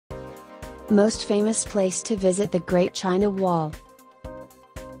Most famous place to visit: the Great China Wall.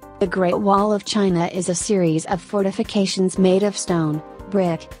 The Great Wall of China is a series of fortifications made of stone,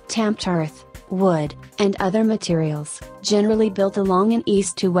 brick, tamped earth, wood, and other materials, generally built along an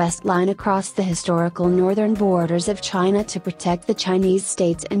east to west line across the historical northern borders of China to protect the Chinese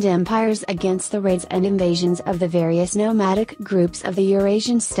states and empires against the raids and invasions of the various nomadic groups of the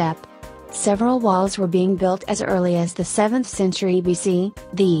Eurasian steppe. Several walls were being built as early as the 7th century BC,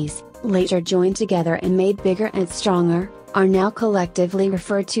 these, later joined together and made bigger and stronger, are now collectively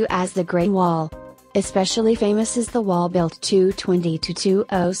referred to as the Great Wall. Especially famous is the wall built 220 to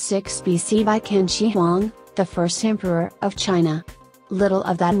 206 BC by Qin Shi Huang, the first emperor of China. Little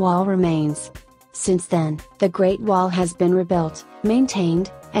of that wall remains. Since then, the Great Wall has been rebuilt,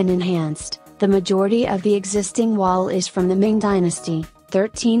 maintained, and enhanced. The majority of the existing wall is from the Ming Dynasty,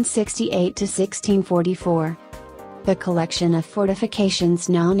 1368 to 1644. The collection of fortifications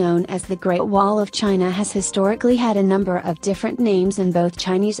now known as the Great Wall of China has historically had a number of different names in both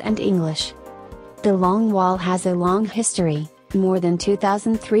Chinese and English. The Long Wall has a long history, more than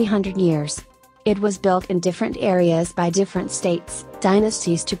 2,300 years. It was built in different areas by different states,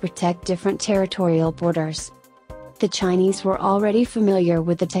 dynasties to protect different territorial borders. The Chinese were already familiar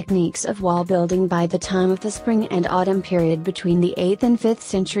with the techniques of wall building by the time of the spring and autumn period between the 8th and 5th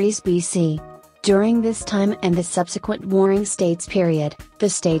centuries BC. During this time and the subsequent Warring States period, the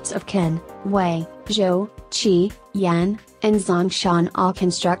states of Qin, Wei, Zhou, Qi, Yan, and Zhongshan all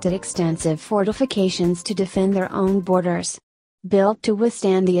constructed extensive fortifications to defend their own borders. Built to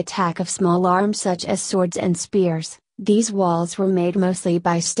withstand the attack of small arms such as swords and spears, these walls were made mostly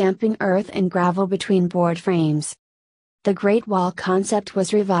by stamping earth and gravel between board frames. The Great Wall concept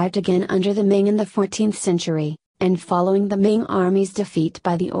was revived again under the Ming in the 14th century, and following the Ming army's defeat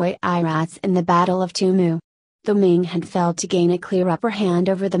by the Oirats in the Battle of Tumu. The Ming had failed to gain a clear upper hand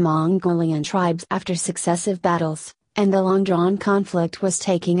over the Mongolian tribes after successive battles, and the long-drawn conflict was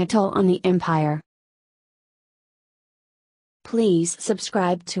taking a toll on the empire. Please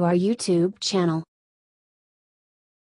subscribe to our YouTube channel.